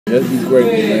Just be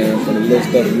grateful, man, for the little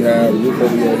stuff you have, roof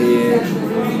over your head,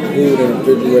 food in the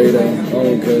refrigerator. I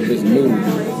don't care if it's new.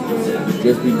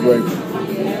 Just be grateful.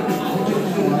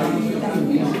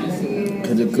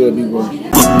 Cause it could be worse.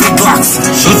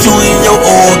 Shoot you in your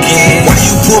organ. Why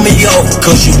you pull me off?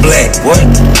 Cause you black. What?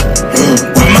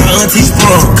 Why my auntie's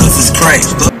sprung? Cause it's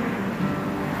crazy.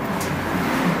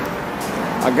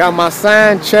 I got my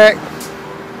sign check.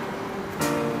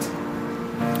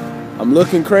 I'm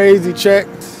looking crazy check.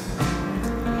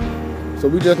 So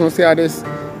we just gonna see how this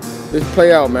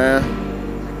play out, man.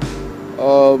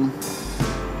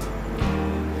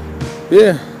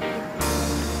 Yeah.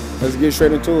 Let's get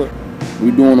straight into it. We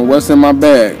doing the what's in my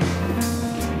bag.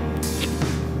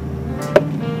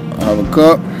 I have a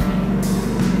cup,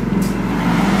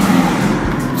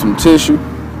 some tissue,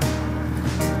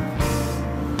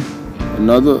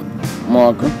 another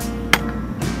marker,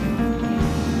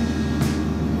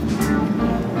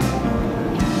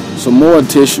 some more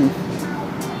tissue.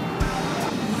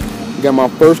 Got my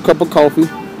first cup of coffee.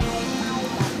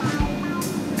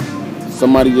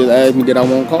 Somebody just asked me that I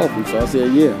want coffee, so I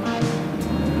said yeah.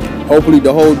 Hopefully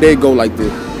the whole day go like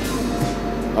this.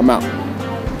 I'm out.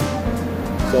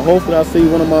 So hopefully I see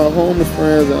one of my homeless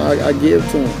friends and I give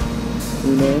to him.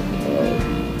 You know,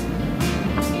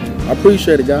 I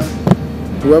appreciate it, guys.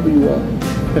 Whoever you are,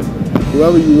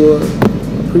 whoever you are, I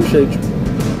appreciate you.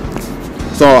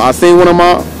 So I seen one of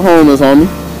my homeless homies.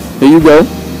 Here you go.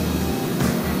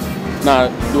 Now,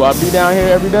 do I be down here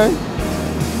every day?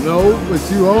 No, but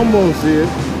you almost here.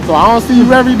 So I don't see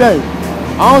you every day.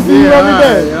 I don't see you every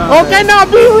day. Okay, now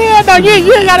be real though.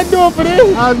 You ain't gotta do it for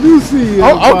this. I do see you.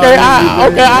 Okay,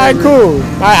 all right, cool.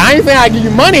 I ain't saying I give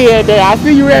you money every day. I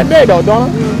see you every day though,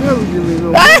 don't I? You'll never give me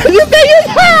no money. You say you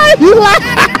lie. You lie.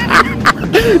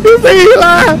 You say you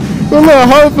lie. So look,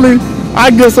 hopefully I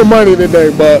get some money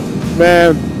today, but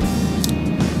man,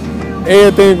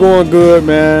 everything going good,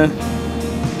 man.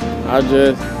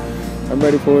 I'm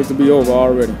ready for it to be over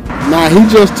already. Nah, he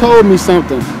just told me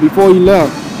something before he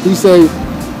left. He said,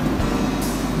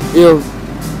 if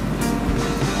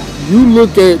you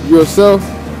look at yourself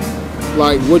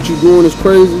like what you're doing is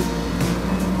crazy,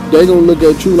 they gonna look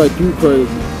at you like you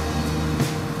crazy.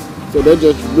 So that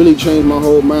just really changed my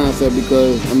whole mindset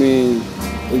because, I mean,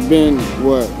 it's been,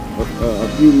 what, a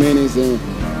few minutes and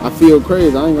I feel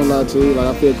crazy. I ain't gonna lie to you, like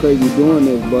I feel crazy doing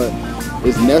this, but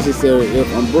it's necessary if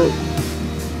I'm broke.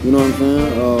 You know what I'm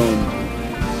saying?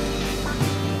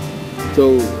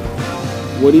 So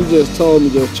what he just told me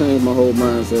just changed my whole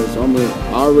mindset. So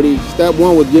step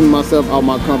one was getting myself out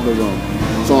my comfort zone.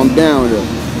 So I'm down here.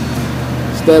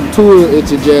 Step two is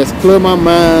to just clear my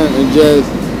mind and just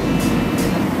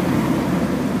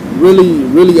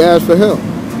really ask for help.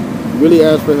 Really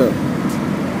ask for help.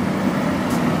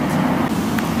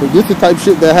 But this is the type of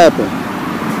shit that happened.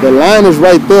 The line is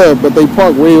right there, but they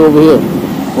park way over here.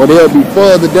 Or they'll be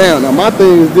further down. Now my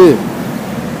thing is this.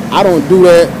 I don't do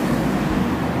that.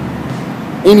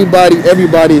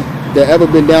 Everybody that ever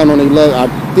been down on their luck, I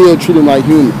still treat them like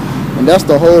human. And that's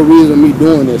the whole reason of me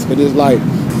doing this. Because it's like,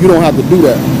 you don't have to do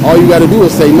that. All you got to do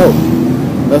is say no.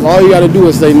 That's all you got to do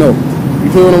is say no.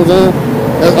 You feel what I'm saying?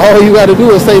 That's all you got to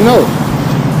do is say no.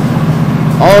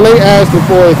 All they asking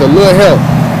for is a little help.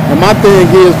 And my thing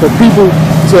is for people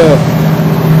to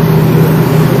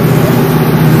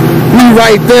be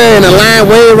right there in the line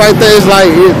way right there. It's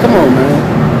like, come on, man.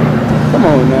 Come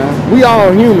on, man. We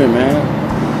all human, man.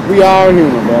 We all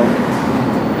human, bro.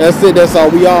 That's it. That's all.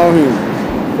 We all human.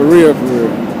 For real, for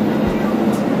real.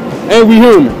 And we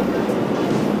human.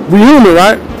 We human,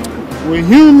 right? We're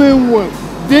human with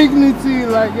dignity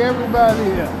like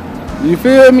everybody else. You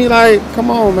feel me? Like, come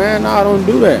on, man. Nah, don't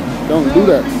do that. Don't do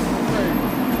that.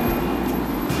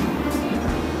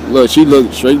 Look, she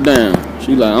looked straight down.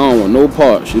 She like, I don't want no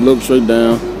part. She looked straight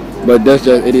down. But that's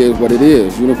just, it is what it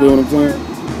is. You know feel what I'm saying?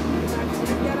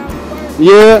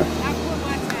 Yeah.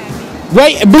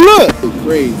 Wait, but look. It's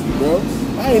crazy, bro.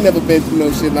 I ain't never been through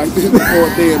no shit like this before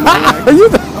a day in my life.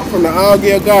 I'm from the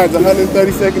Allgale Gardens,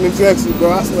 132nd and Drexel,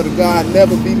 bro. I swear to God, I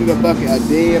never beat a bucket a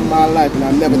day in my life, and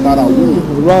I never thought I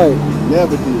would. Right.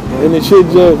 Never did, bro. And the shit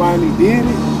just... When I finally did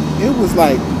it, it was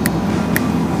like,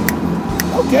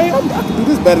 okay, I can do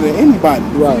this better than anybody.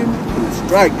 Right.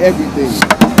 Strike everything.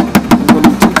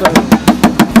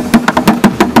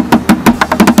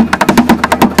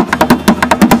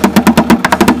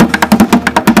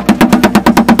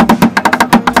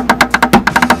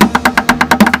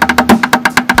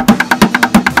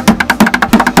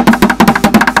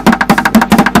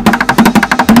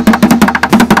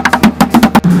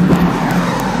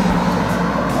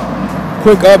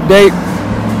 Quick update.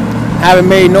 Haven't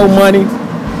made no money.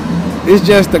 it's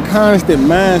just the constant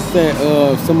mindset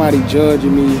of somebody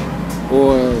judging me,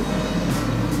 or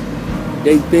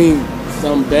they think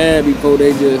something bad before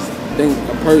they just think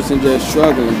a person just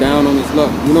struggling, down on his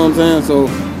luck. You know what I'm saying? So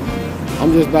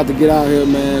I'm just about to get out here,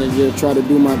 man, and just try to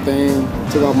do my thing.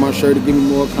 Took off my shirt to give me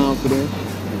more confidence.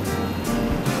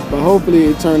 But hopefully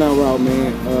it turned out right,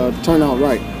 man. Turn out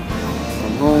right.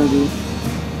 I'm hungry.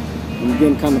 I'm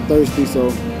getting kind of thirsty,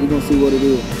 so we're gonna see what it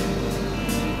is.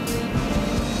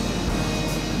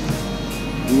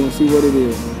 We're gonna see what it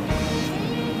is.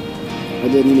 I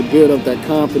just need to build up that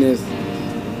confidence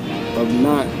of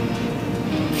not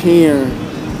caring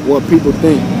what people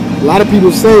think. A lot of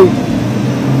people say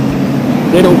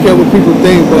they don't care what people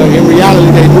think, but in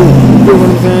reality they do. You feel what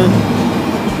I'm saying?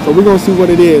 So we're gonna see what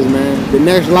it is, man. The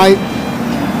next light,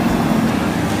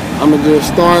 I'm gonna just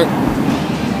start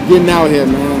getting out here,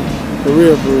 man. For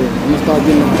real, for real. I'm gonna start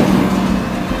getting out here.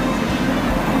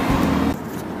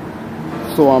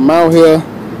 So I'm out here.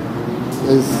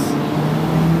 It's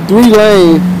 3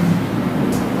 lanes.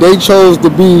 They chose to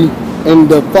be in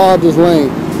the farthest lane.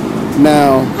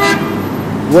 Now,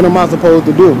 what am I supposed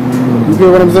to do? You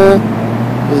feel what I'm saying?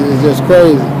 It's just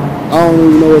crazy. I don't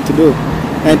even know what to do.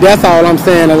 And that's all I'm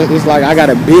saying. It's like I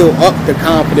gotta build up the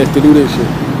confidence to do this shit.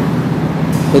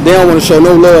 But they don't want to show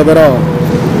no love at all.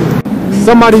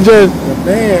 Somebody just...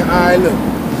 Man, alright, look.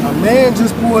 A man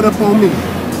just pulled up on me.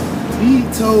 He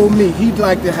told me he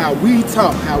liked it how we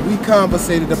talked, how we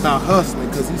conversated about hustling.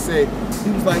 Because he said,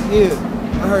 he was like, yeah,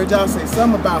 I heard y'all say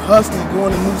something about hustling,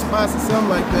 going to new spots or something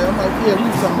like that. I'm like, yeah, we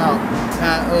was talking about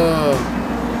how,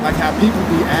 like how people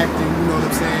be acting, you know what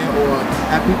I'm saying? Or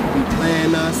how people be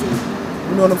playing us, and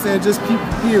you know what I'm saying? Just people,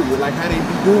 period. Like how they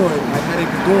be doing,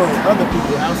 other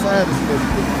people outside us and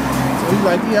everything. So he's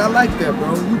like, yeah, I like that,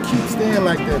 bro. You keep staying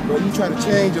like that, bro. You try to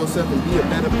change yourself and be a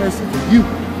better person for you.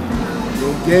 So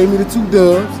he gave me the 2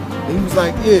 dubs, and he was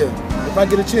like, yeah, if I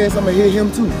get a chance, I'm gonna hit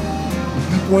him too.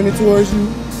 He pointed towards you,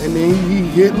 and then he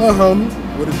hit my homie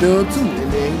with a dub too.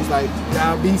 And then he was like,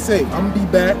 y'all be safe. I'm gonna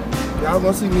be back. Y'all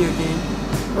gonna see me again.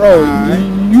 Bro,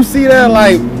 you see that?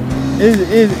 Like,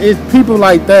 it's people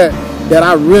like that that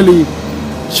I really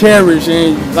cherish,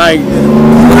 and like, you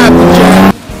have to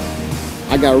cherish.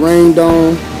 I got rained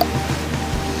on.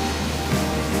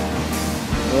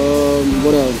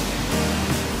 What else?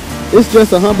 It's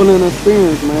just a humbling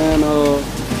experience, man.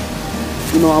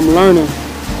 You know, I'm learning.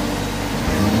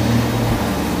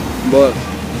 But,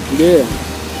 yeah.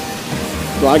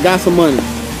 So I got some money.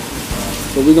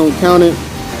 So we gonna count it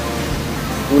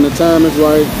when the time is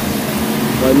right.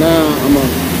 Right now,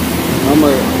 I'm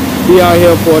gonna be out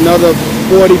here for another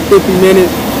 40, 50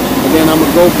 minutes, and then I'm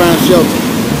gonna go find shelter.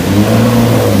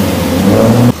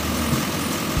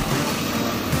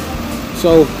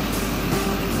 So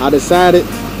I decided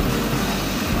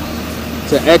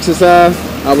to exercise.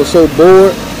 I was so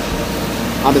bored.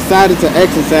 I decided to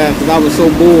exercise because I was so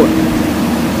bored.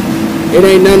 It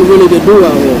ain't nothing really to do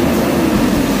out here.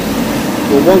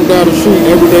 We'll walk down the street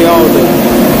every day, all day.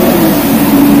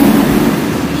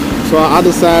 So I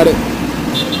decided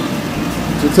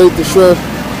to take the stress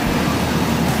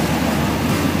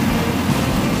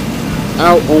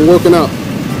out on working out.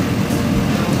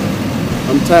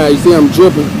 I'm tired. You see, I'm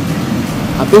dripping.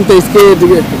 I think they scared to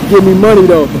give me money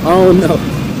though. I don't know.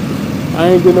 I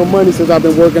ain't get no money since I've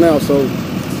been working out, so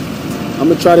I'm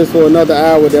gonna try this for another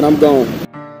hour, then I'm gone.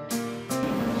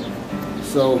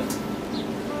 So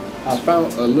I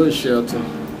found a little shelter.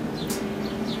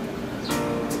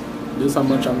 This is how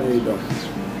much I made though.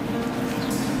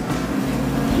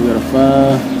 We got a $5.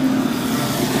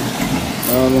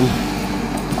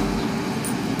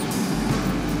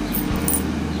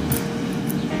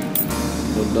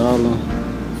 $1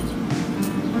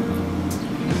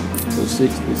 for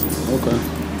 60. Okay.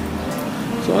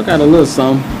 So I got a little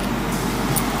something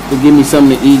to give me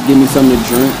something to eat, give me something to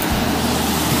drink.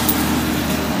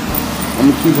 I'm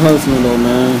gonna keep hustling though,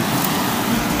 man.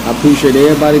 I appreciate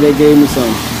everybody that gave me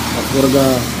something. I swear to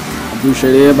God, I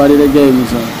appreciate everybody that gave me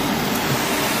something.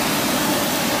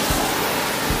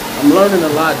 I'm learning a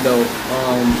lot though.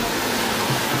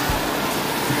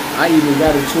 I even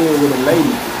got a tour with a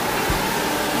lady.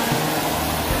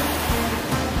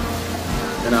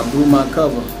 And I blew my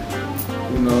cover,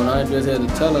 you know, and I just had to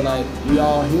tell her, like, we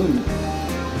all human,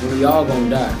 and we all gonna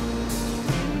die.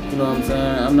 You know what I'm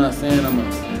saying? I'm not saying I'm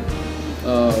gonna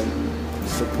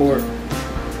support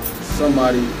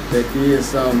somebody that did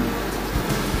something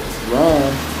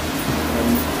wrong,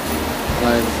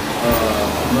 like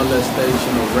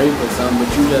molestation or rape or something,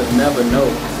 but you just never know.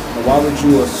 And why would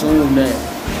you assume that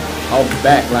off the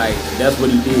back, like, that's what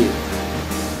he did?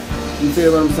 You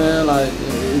feel what I'm saying? Like,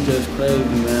 it's just crazy,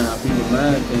 man, how people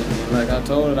mind think. And like I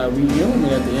told her, like, we human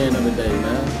at the end of the day,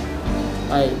 man.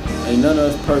 Like, ain't none of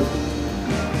us perfect.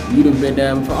 You done been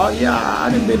down before. Oh yeah, I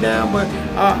done been down, but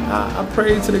I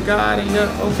prayed to the God, and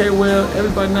yeah, okay, well,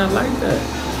 everybody not like that.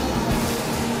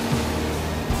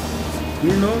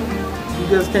 You know, you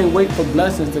just can't wait for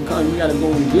blessings to come. You gotta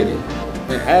go and get it.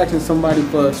 And asking somebody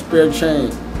for a spare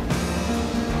change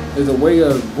is a way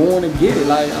of going to get it.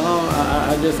 Like,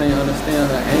 I just ain't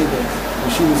understand her anger.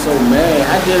 And she was so mad.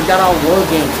 I just got off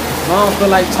work and I don't feel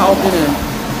like talking. And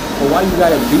but why you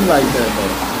gotta be like that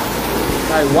though?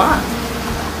 Like, why?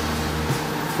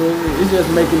 So it's just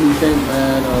making me think,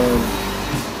 man,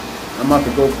 I'm about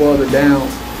to go further down.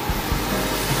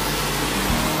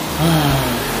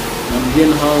 I'm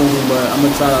getting home, but I'm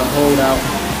gonna try to hold out.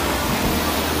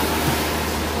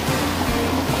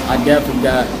 I definitely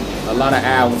got a lot of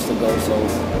hours to go, so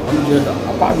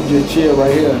I'll probably just chill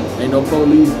right here. Ain't no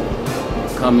police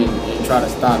coming and try to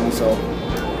stop me, so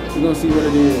we're gonna see what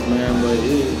it is, man. But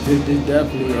it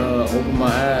definitely opened my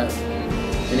eyes,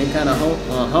 and it kind of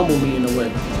humbled me in a way.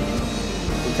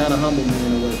 It kind of humbled me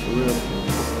in a way, for real.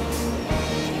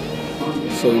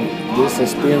 So this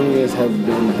experience has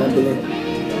been humbling.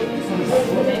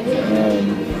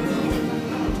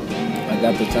 I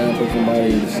got the time for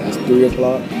somebody. It's 3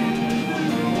 o'clock.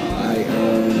 I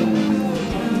earn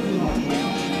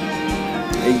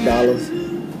 $8,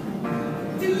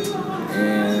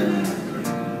 and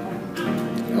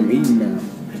I'm eating now.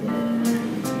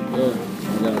 So,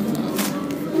 yeah, I got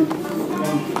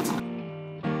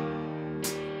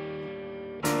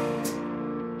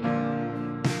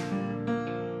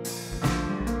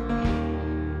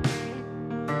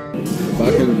If I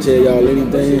can tell y'all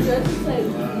anything,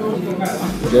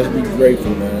 just be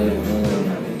grateful, man.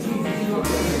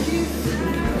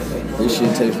 This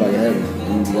shit tastes like heaven.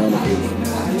 I'm gonna be honest with you.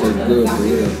 It tastes good for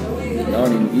real. I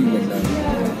don't even eat McDonald's.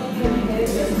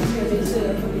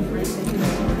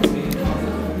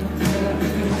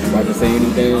 If I can say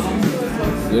anything,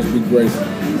 just be grateful.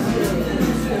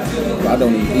 If I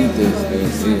don't even eat this, then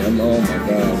see, oh my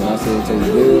God, when I say it tastes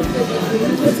good,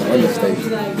 that's an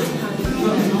understatement.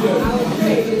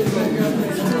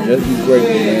 Just be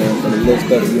grateful, man, for the little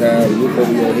stuff you have, roof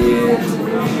over your head,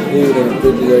 food in the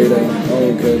refrigerator. I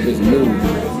don't care if it's new.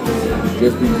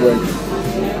 Just be grateful.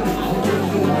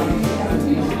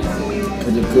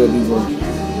 Cause it could be worse.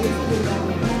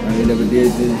 I ain't never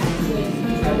did this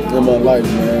in my life,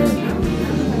 man.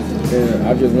 And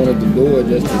I just wanted to do it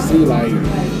just to see, like,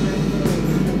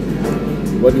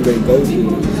 what do they go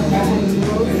through?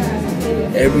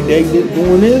 Every day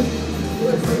doing this?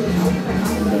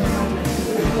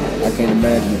 I can't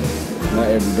imagine it. Not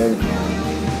every day.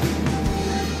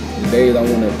 The days I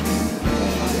want to,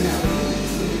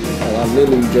 I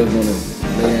literally just want to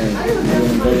lay down. You know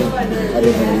what I'm saying? I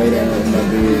just want to lay down in my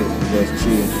bed and just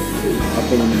chill. I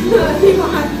can't even do that. I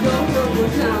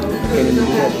can't even do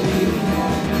that.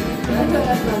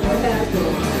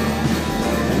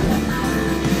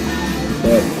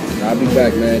 But I'll be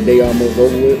back, man. Day almost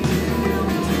over with.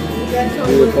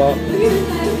 3 o'clock.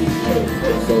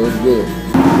 So it's good.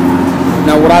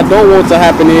 Now what I don't want to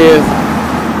happen is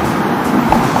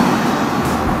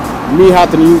me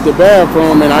having to use the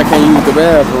bathroom and I can't use the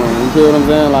bathroom. You feel what I'm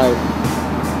saying? Like,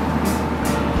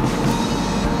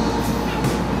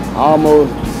 I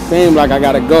almost seem like I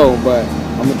gotta go, but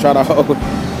I'm gonna try to hold it.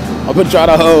 I'm gonna try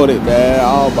to hold it, man.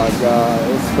 Oh my God,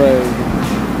 it's crazy.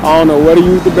 I don't know where to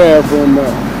use the bathroom,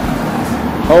 but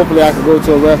hopefully I can go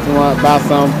to a restaurant, buy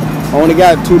some. I only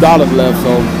got $2 left,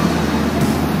 so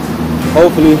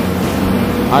hopefully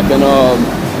I can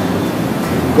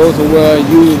go somewhere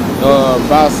and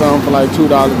buy something for like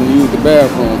 $2 and use the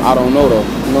bathroom. I don't know though.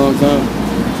 You know what I'm saying?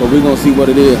 So we're gonna see what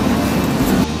it is.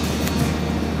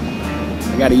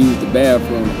 I gotta use the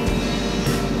bathroom.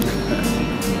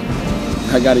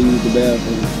 I gotta use the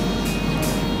bathroom.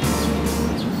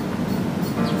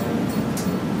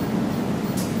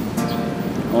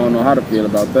 I don't know how to feel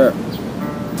about that.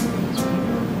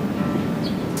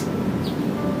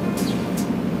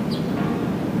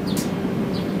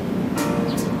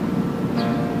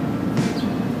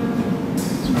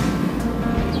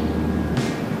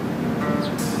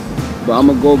 But I'm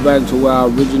gonna go back to where I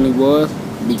originally was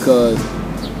because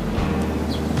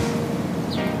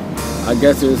I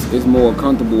guess it's more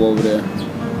comfortable over there.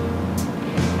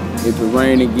 If it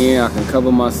rain again, I can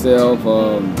cover myself.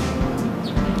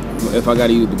 If I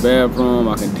gotta use the bathroom,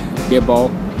 I can dip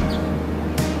off.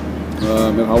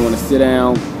 If I want to sit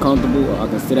down comfortable, I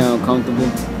can sit down comfortable.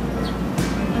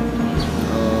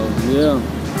 Yeah.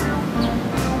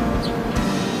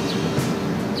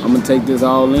 I'm gonna take this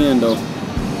all in though.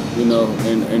 you know,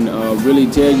 and really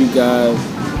tell you guys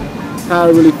how I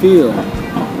really feel.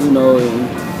 You know,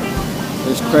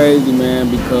 it's crazy, man,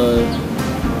 because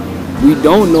we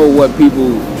don't know what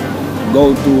people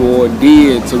go through or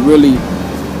did to really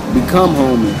become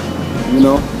homeless, you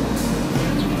know.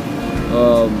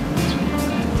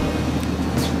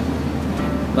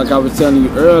 Like I was telling you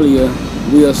earlier,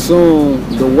 we assume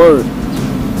the word.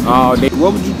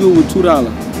 What would you do with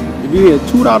 $2? If you had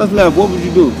 $2 left, what would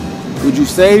you do? Would you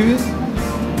save it?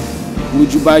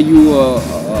 Would you buy you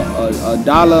a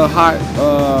dollar hot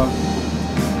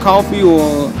coffee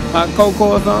or hot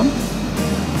cocoa or something?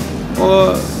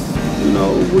 Or, you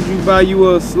know, would you buy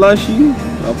you a slushie,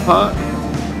 a pot?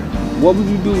 What would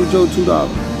you do with your $2?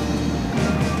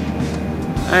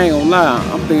 I ain't gonna lie,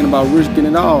 I'm thinking about risking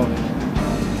it all.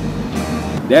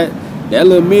 That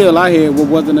little meal I had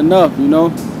wasn't enough, you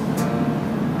know.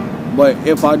 But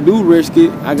if I do risk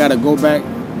it, I gotta go back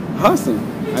hustling.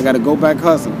 I gotta go back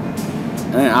hustling.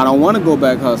 And I don't wanna go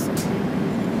back hustling.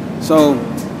 So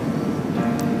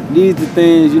these are the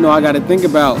things, you know, I gotta think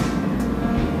about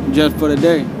just for the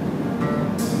day.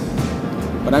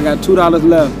 But I got $2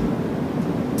 left.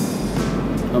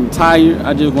 I'm tired.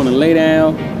 I just wanna lay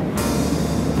down.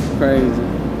 Crazy.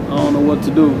 I don't know what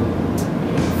to do.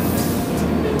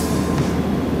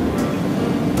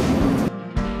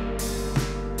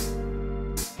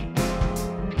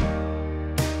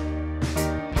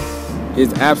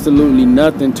 It's absolutely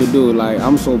nothing to do. Like,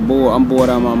 I'm so bored. I'm bored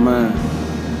out of my mind.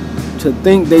 To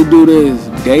think they do this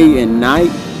day and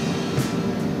night,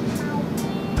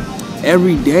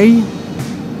 every day,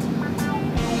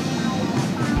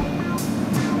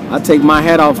 I take my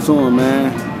hat off to them,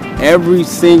 man. Every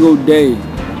single day.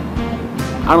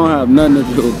 I don't have nothing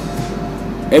to do.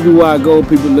 Everywhere I go,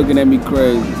 people looking at me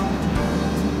crazy.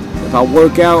 If I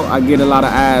work out, I get a lot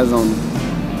of eyes on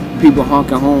me. People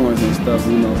honking horns and stuff,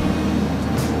 you know.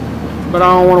 But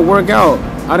I don't want to work out.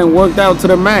 I done worked out to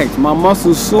the max. My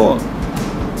muscles sore.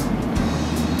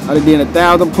 I done did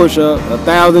 1,000 push-ups,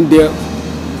 1,000 dips.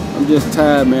 I'm just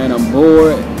tired, man. I'm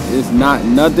bored. It's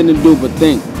nothing to do but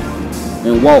think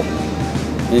and walk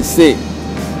and sit.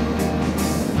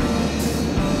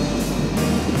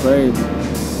 It's crazy.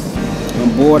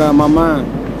 I'm bored out of my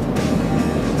mind.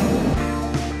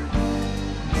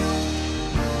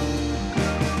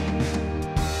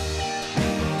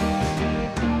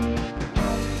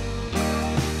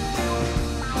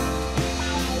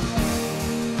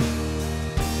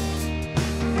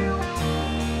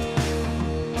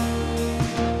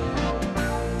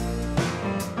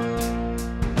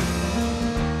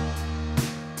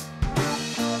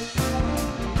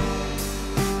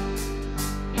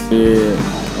 Yeah,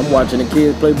 I'm watching the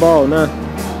kids play ball now.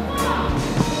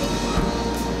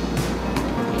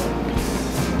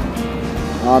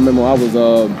 I remember I was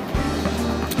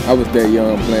that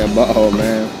young playing ball,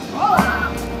 man.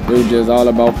 It was just all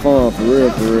about fun, for real,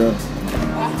 for real.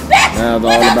 Now it's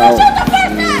all about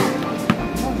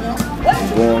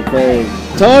going crazy.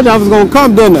 Told you I was gonna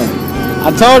come, didn't I? I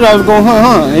told you I was gonna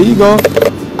hunt. Here you go.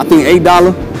 I think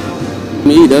 $8.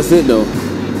 Me, that's it though.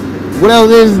 What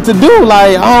else is it to do?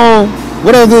 Like,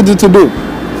 what else is it to do?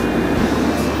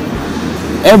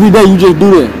 Every day you just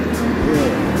do that.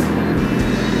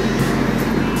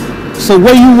 Yeah. So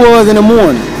where you was in the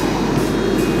morning?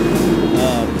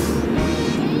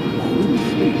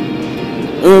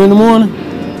 Early in the morning?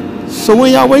 So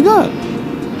when y'all wake up?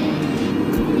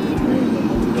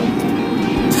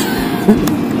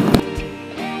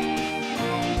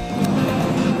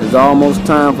 It's almost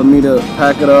time for me to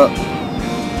pack it up.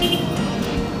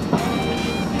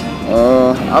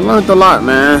 I learned a lot,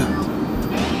 man.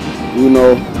 You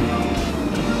know,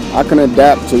 I can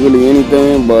adapt to really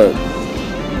anything, but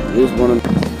this one,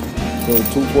 so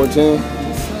 214.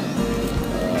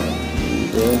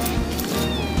 Yeah.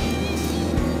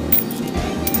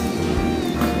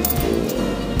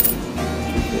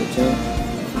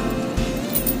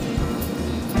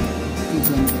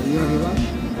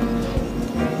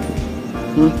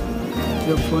 214.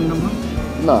 Your phone number?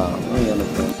 Nah, I ain't got no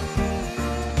phone.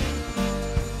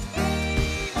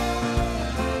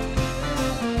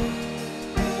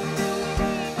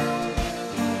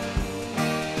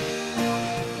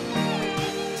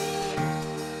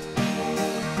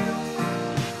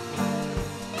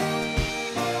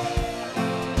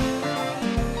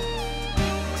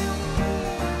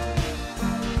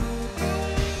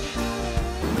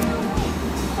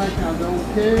 I don't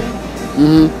care.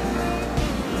 Mm-hmm.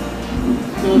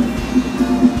 So,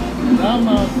 I'm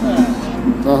outside.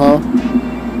 Uh-huh.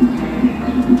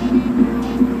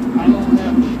 I don't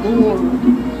have the door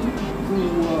to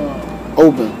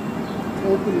Open.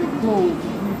 open and close to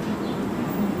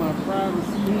keep my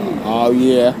Oh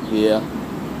yeah, yeah.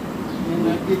 And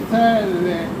I get tired of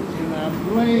that, and I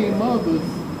blame others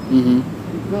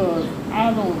because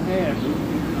I don't have it.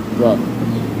 Right.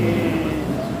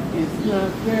 And it's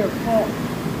not their fault.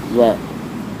 Right.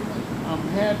 I'm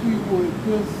happy with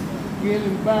just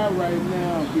getting by right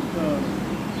now because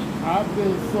I've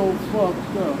been so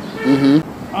fucked up.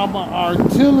 I'm an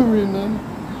artilleryman.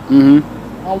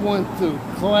 I went to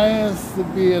class to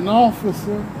be an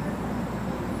officer.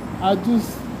 I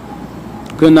just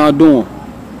couldn't outdo him.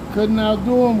 Couldn't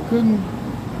outdo him, couldn't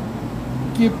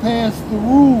get past the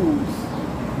rules.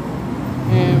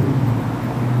 And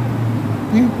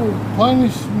people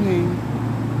punished me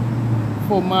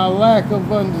for my lack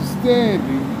of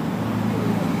understanding.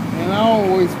 And I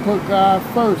always put God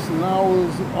first, and I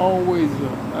was always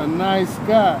a nice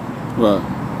guy. Right.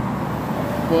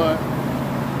 But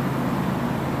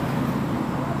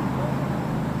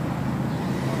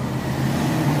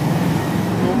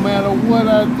no matter what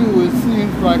I do, it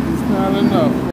seems like it's not enough.